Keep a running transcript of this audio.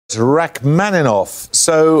Rachmaninoff.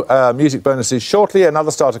 So, music bonuses shortly.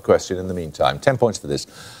 Another starter question in the meantime. 10 points for this.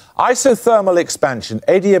 Isothermal expansion,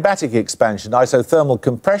 adiabatic expansion, isothermal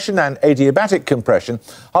compression and adiabatic compression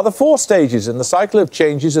are the four stages in the cycle of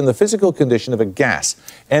changes in the physical condition of a gas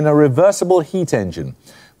in a reversible heat engine.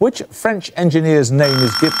 Which French engineer's name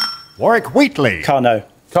is given? Warwick Wheatley. Carnot.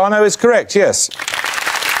 Carnot is correct, yes.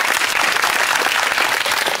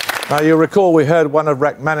 Now, you'll recall we heard one of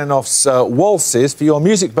Rachmaninoff's waltzes. For your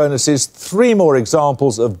music bonuses, 3 more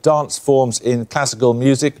examples of dance forms in classical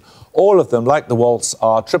music. All of them, like the waltz,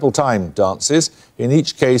 are triple-time dances. In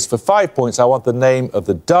each case, for 5 points, I want the name of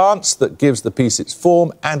the dance that gives the piece its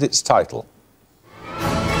form and its title.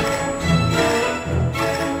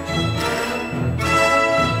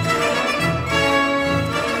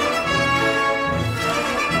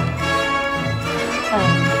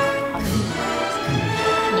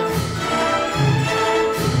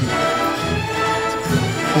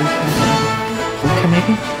 Polka,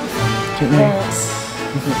 maybe? Don't know. Yes.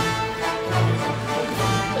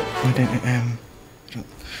 I don't know.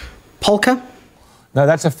 Polka? No,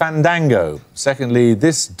 that's a fandango. Secondly,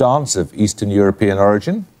 this dance of Eastern European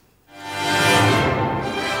origin.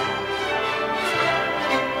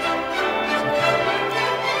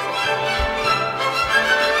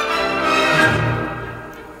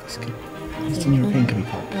 Eastern European can be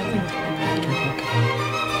polka.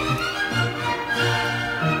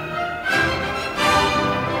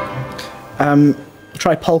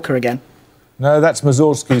 Try polka again. No, that's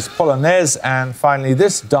Mussorgsky's Polonaise. And finally,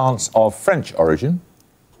 this dance of French origin.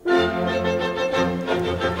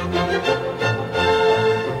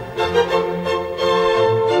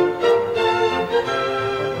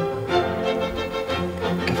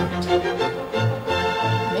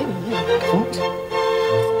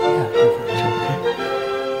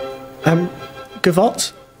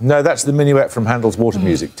 Gavotte? No, that's the minuet from Handel's Water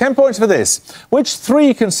Music. 10 points for this. Which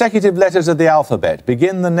 3 consecutive letters of the alphabet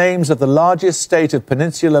begin the names of the largest state of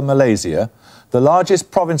Peninsular Malaysia, the largest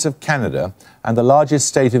province of Canada, and the largest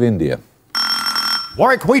state of India?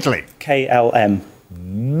 Warwick Wheatley. KLM.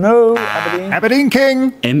 No, Aberdeen. Aberdeen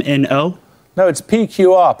King. MNO. No, it's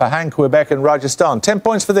PQR, Pahang, Quebec and Rajasthan. 10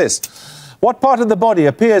 points for this. What part of the body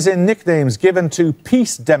appears in nicknames given to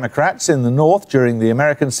peace Democrats in the North during the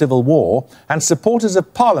American Civil War and supporters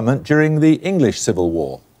of Parliament during the English Civil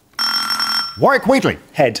War? Warwick Wheatley.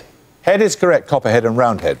 Head. Head is correct, Copperhead and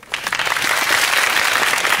Roundhead.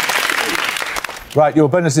 Right, your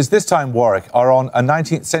bonuses this time, Warwick, are on a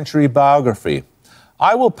 19th century biography.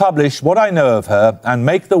 I will publish what I know of her and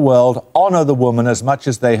make the world honour the woman as much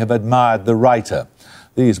as they have admired the writer.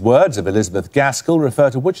 These words of Elizabeth Gaskell refer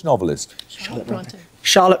to which novelist? Charlotte Bronte.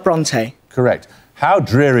 Charlotte Bronte. Correct. How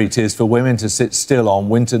dreary it is for women to sit still on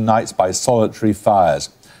winter nights by solitary fires.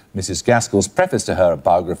 Mrs. Gaskell's preface to her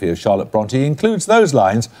biography of Charlotte Bronte includes those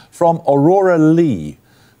lines from Aurora Leigh,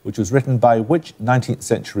 which was written by which 19th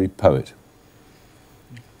century poet?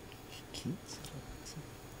 Keats?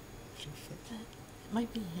 It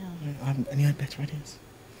might be him. I haven't any better ideas.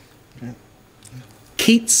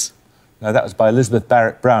 Keats? No, that was by Elizabeth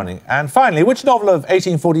Barrett Browning. And finally, which novel of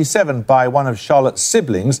 1847 by one of Charlotte's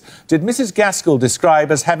siblings did Mrs. Gaskell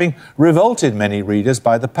describe as having revolted many readers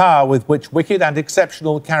by the power with which wicked and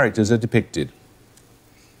exceptional characters are depicted?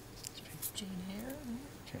 Jane Eyre?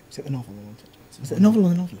 Is it the novel I wanted? Is it the novel or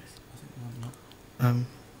the novelist?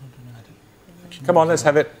 Come on, let's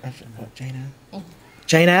have it. Jane Eyre?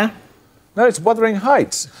 Jane Eyre? No, it's Wuthering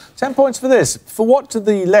Heights. 10 points for this. For what do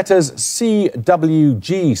the letters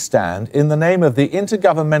CWG stand in the name of the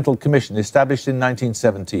Intergovernmental Commission established in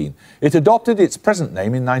 1917? It adopted its present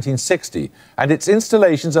name in 1960, and its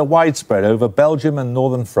installations are widespread over Belgium and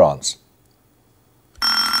northern France.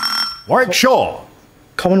 Warwick Shaw.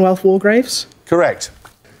 Commonwealth War Graves? Correct.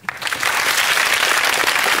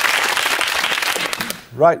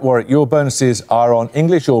 Right, Warwick, your bonuses are on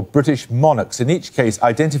English or British monarchs. In each case,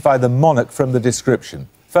 identify the monarch from the description.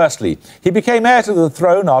 Firstly, he became heir to the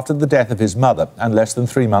throne after the death of his mother, and less than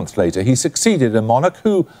 3 months later, he succeeded a monarch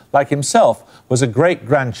who, like himself, was a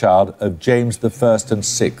great-grandchild of James I and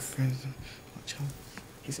VI.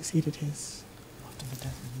 He succeeded his... After the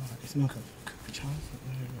death of his mother. His mother. Charles?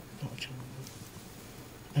 No, not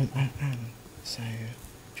Charles. Anne. So,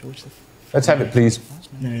 George the... Let's have it, please.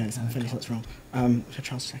 No, I'm fairly sure that's wrong.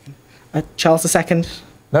 Charles II. Charles II.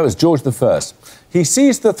 No, it was George I. He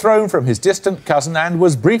seized the throne from his distant cousin and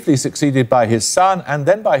was briefly succeeded by his son and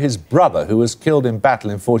then by his brother, who was killed in battle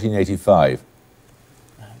in 1485.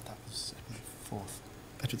 That was Edward IV.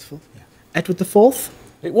 Edward IV? Yeah. Edward IV?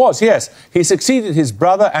 It was, yes. He succeeded his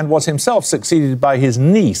brother and was himself succeeded by his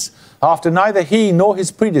niece, after neither he nor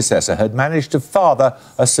his predecessor had managed to father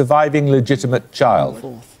a surviving legitimate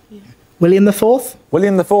child? William IV?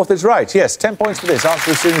 William IV is right, yes. 10 points for this.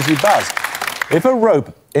 Answer as soon as you buzz. If a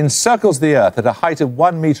rope encircles the Earth at a height of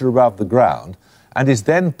 1 metre above the ground and is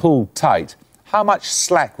then pulled tight, how much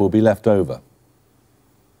slack will be left over?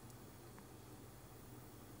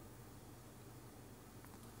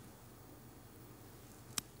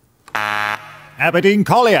 Aberdeen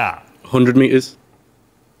Collier. 100 metres.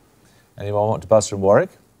 Anyone want to buzz from Warwick?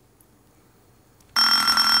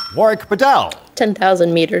 Warwick Bedell.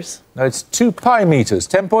 10,000 metres. No, it's 2 pi metres.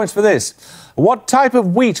 10 points for this. What type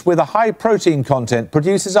of wheat with a high protein content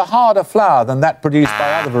produces a harder flour than that produced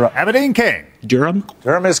by other varieties? Aberdeen King. Durham.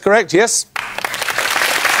 Durham is correct, yes.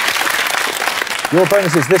 Your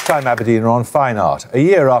bonuses this time, Aberdeen, are on fine art. A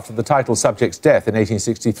year after the title subject's death in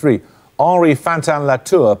 1863, Henri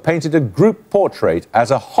Fantin-Latour painted a group portrait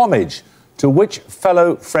as a homage to which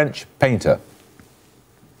fellow French painter?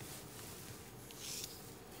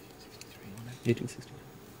 1860.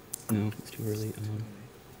 No, it's too early.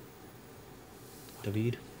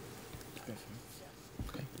 David.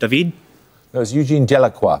 Okay. David? That was Eugene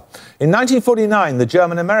Delacroix. In 1949, the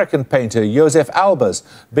German-American painter Josef Albers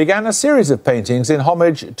began a series of paintings in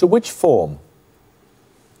homage to which form?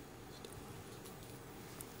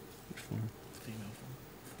 Which form?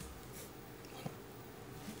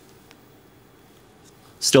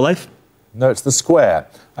 Still life? No, it's the square.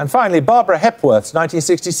 And finally, Barbara Hepworth's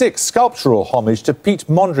 1966 sculptural homage to Piet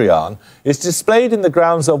Mondrian is displayed in the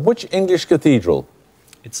grounds of which English cathedral?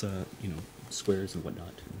 It's, squares and whatnot,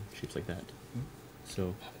 and shapes like that.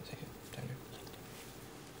 So,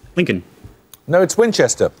 Lincoln. No, it's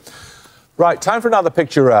Winchester. Right, time for another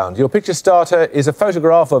picture round. Your picture starter is a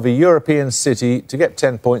photograph of a European city. To get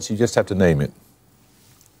 10 points, you just have to name it.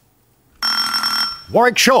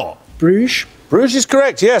 Warwickshire. Bruges? Bruges is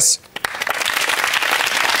correct, yes.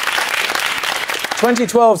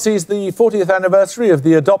 2012 sees the 40th anniversary of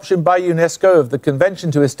the adoption by UNESCO of the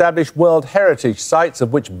Convention to establish World Heritage Sites,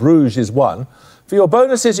 of which Bruges is one. For your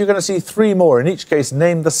bonuses, you're going to see 3 more. In each case,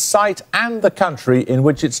 name the site and the country in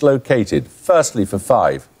which it's located. Firstly, for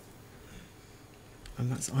 5.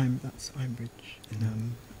 That's Ironbridge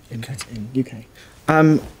in UK.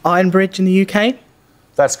 Ironbridge in the UK?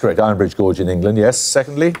 That's correct. Ironbridge Gorge in England, yes.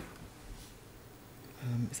 Secondly?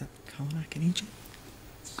 Is that Karnak in Egypt?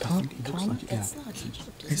 Karnak? It's not Egypt.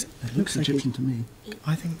 It looks like Egyptian to me.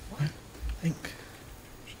 I think.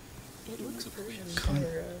 It looks Persian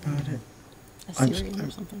Karnak. or Assyrian or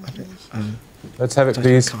something. Let's have it,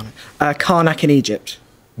 please. Karnak in Egypt.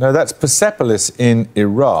 No, that's Persepolis in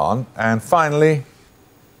Iran. And finally...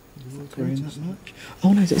 Growing that much?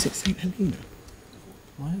 Oh no, is it St Helena?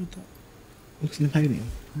 Why would that? Looks Napoleon.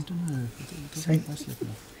 I don't know. Saint.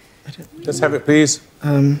 Let's have it, please.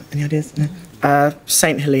 Any ideas? No.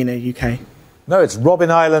 St Helena, UK. No, it's Robben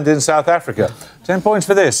Island in South Africa. 10 points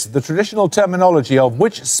for this. The traditional terminology of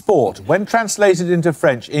which sport, when translated into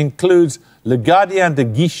French, includes le gardien de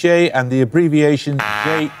guichet and the abbreviation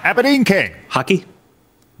J... Aberdeen King. Hockey?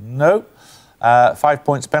 No. 5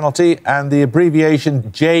 points penalty, and the abbreviation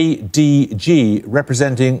JDG,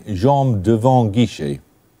 representing Jambe devant guichet.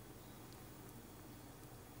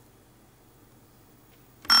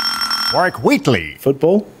 Warwick Wheatley.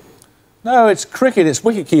 Football? No, it's cricket. It's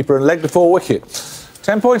wicket-keeper and leg before wicket.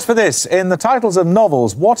 10 points for this. In the titles of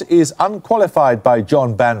novels, what is unqualified by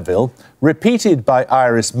John Banville, repeated by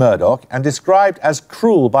Iris Murdoch, and described as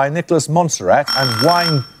cruel by Nicholas Montserrat and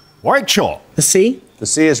wine... Warwickshire. The sea? The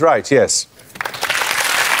sea is right, yes.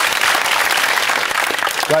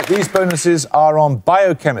 Right, these bonuses are on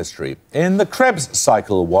biochemistry. In the Krebs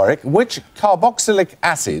cycle, Warwick, which carboxylic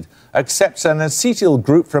acid accepts an acetyl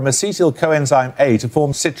group from acetyl coenzyme A to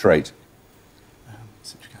form citrate?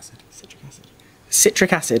 Citric acid.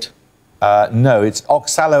 Citric acid. No, it's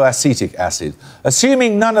oxaloacetic acid.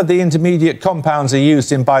 Assuming none of the intermediate compounds are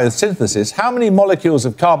used in biosynthesis, how many molecules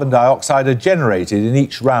of carbon dioxide are generated in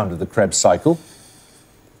each round of the Krebs cycle?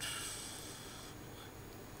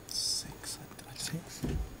 6.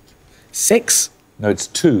 6. No, it's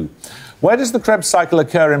 2. Where does the Krebs cycle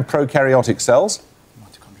occur in prokaryotic cells?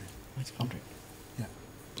 Mitochondria. Yeah.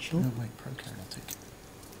 Sure. No, wait, prokaryotic.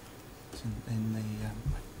 It's in the...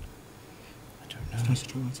 I don't know.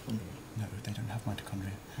 No, they don't have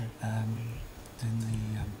mitochondria. Then the...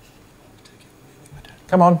 I don't...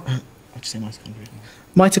 Come on. I'd say mitochondria.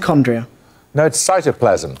 Mitochondria. No, it's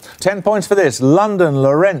cytoplasm. 10 points for this. London,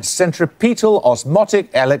 Lorentz, centripetal, osmotic,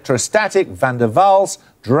 electrostatic, van der Waals,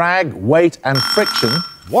 drag, weight and friction.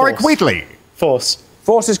 Warwick Wheatley. Force.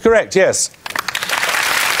 Force is correct, yes.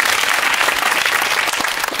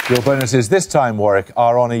 Your bonuses this time, Warwick,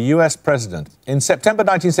 are on a US president. In September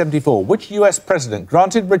 1974, which US president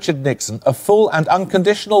granted Richard Nixon a full and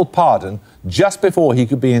unconditional pardon just before he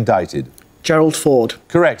could be indicted? Gerald Ford.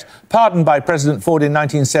 Correct. Pardoned by President Ford in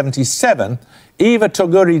 1977, Eva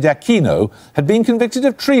Toguri d'Aquino had been convicted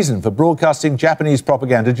of treason for broadcasting Japanese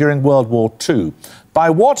propaganda during World War II. By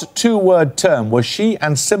what two-word term were she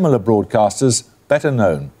and similar broadcasters better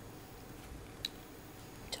known?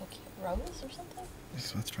 Tokyo Rose or something?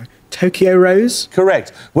 That's right. Tokyo Rose. Correct.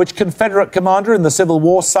 Which Confederate commander in the Civil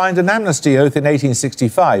War signed an amnesty oath in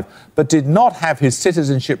 1865, but did not have his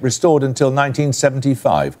citizenship restored until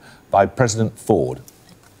 1975 by President Ford?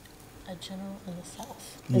 A general in the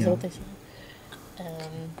South. Is that what they said?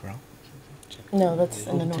 No, that's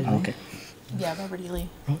in the North. Okay. Yeah, Robert E. Lee.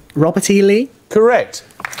 Robert E. Lee. Correct.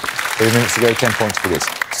 3 minutes ago, 10 points for this.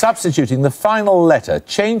 Substituting the final letter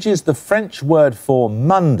changes the French word for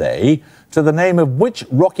Monday to the name of which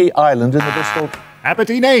rocky island in the Bristol...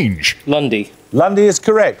 Aberdeen Ange. Lundy. Lundy is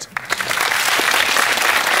correct.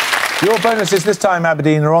 Your bonuses this time,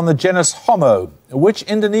 Aberdeen, are on the genus Homo. Which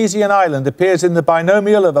Indonesian island appears in the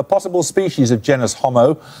binomial of a possible species of genus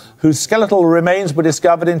Homo, whose skeletal remains were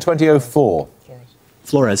discovered in 2004?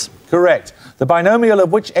 Flores. Correct. The binomial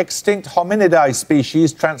of which extinct hominidae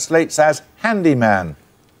species translates as handyman?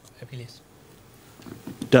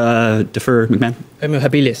 Defer McMahon. Homo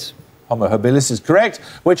habilis. Homo habilis is correct.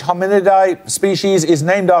 Which hominidae species is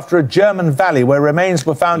named after a German valley where remains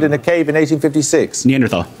were found in a cave in 1856?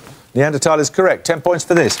 Neanderthal. Neanderthal is correct. 10 points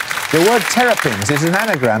for this. The word terrapins is an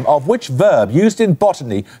anagram of which verb used in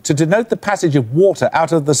botany to denote the passage of water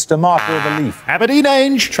out of the stomata of a leaf? Aberdeen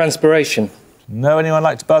Ange. Transpiration. No, anyone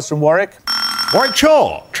like to buzz from Warwick? Warwick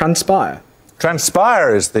Shaw. Transpire.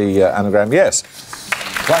 Transpire is the anagram, yes.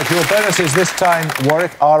 Right, your bonuses this time,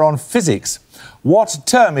 Warwick, are on physics. What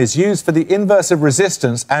term is used for the inverse of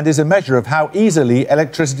resistance and is a measure of how easily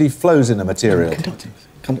electricity flows in a material?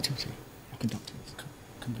 Conductivity.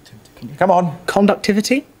 Come on.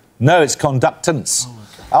 Conductivity? No, it's conductance.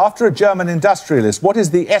 After a German industrialist, what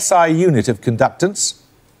is the SI unit of conductance?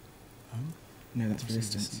 No, that's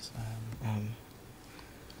resistance.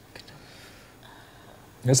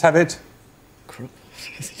 Let's have it. Krupp.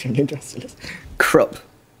 Industrialist. Krupp.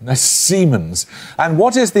 No, Siemens. And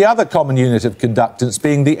what is the other common unit of conductance,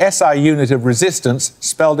 being the SI unit of resistance,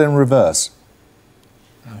 spelled in reverse?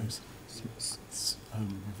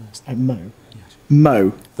 Mo.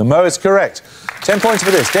 Mo. The Mo is correct. 10 points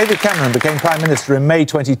for this. David Cameron became Prime Minister in May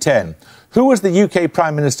 2010. Who was the UK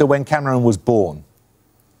Prime Minister when Cameron was born?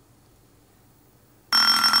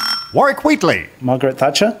 Warwick Wheatley. Margaret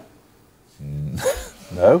Thatcher.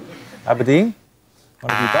 No. Aberdeen?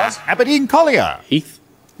 One of you buzz? Aberdeen Collier. Heath.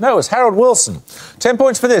 No, it's Harold Wilson. 10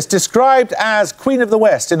 points for this. Described as Queen of the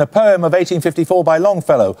West in a poem of 1854 by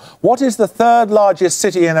Longfellow, what is the third largest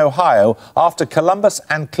city in Ohio after Columbus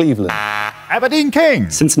and Cleveland? Aberdeen King.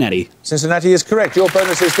 Cincinnati. Cincinnati is correct. Your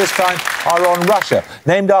bonuses this time are on Russia.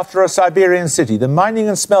 Named after a Siberian city, the mining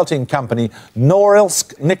and smelting company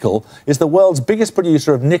Norilsk Nickel is the world's biggest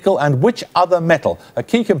producer of nickel and which other metal, a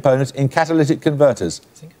key component in catalytic converters?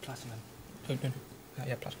 I think platinum.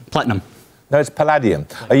 Yeah, platinum. Platinum. No, it's palladium.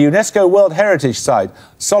 A UNESCO World Heritage Site,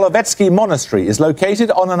 Solovetsky Monastery, is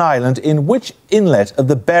located on an island in which inlet of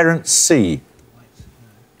the Barents Sea?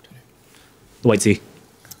 The White Sea.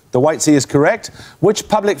 The White Sea is correct. Which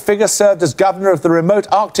public figure served as governor of the remote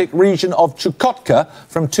Arctic region of Chukotka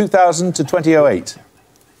from 2000 to 2008?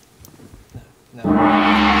 It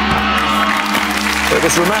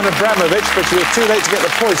was Roman Abramovich, but you were too late to get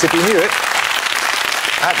the points if you knew it.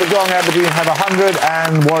 At the gong, Aberdeen have 100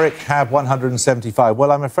 and Warwick have 175.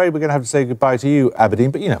 Well, I'm afraid we're going to have to say goodbye to you,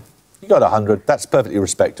 Aberdeen, but, you know, you got 100. That's perfectly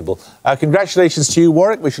respectable. Congratulations to you,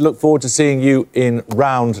 Warwick. We should look forward to seeing you in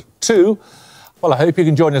round 2. Well, I hope you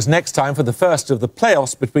can join us next time for the first of the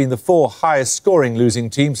playoffs between the 4 highest-scoring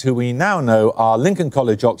losing teams who we now know are Lincoln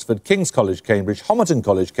College, Oxford, King's College, Cambridge, Homerton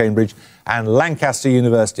College, Cambridge and Lancaster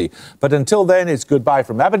University. But until then, it's goodbye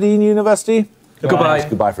from Aberdeen University. Goodbye. It's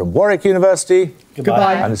goodbye from Warwick University.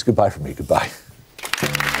 Goodbye. And it's goodbye from me. Goodbye.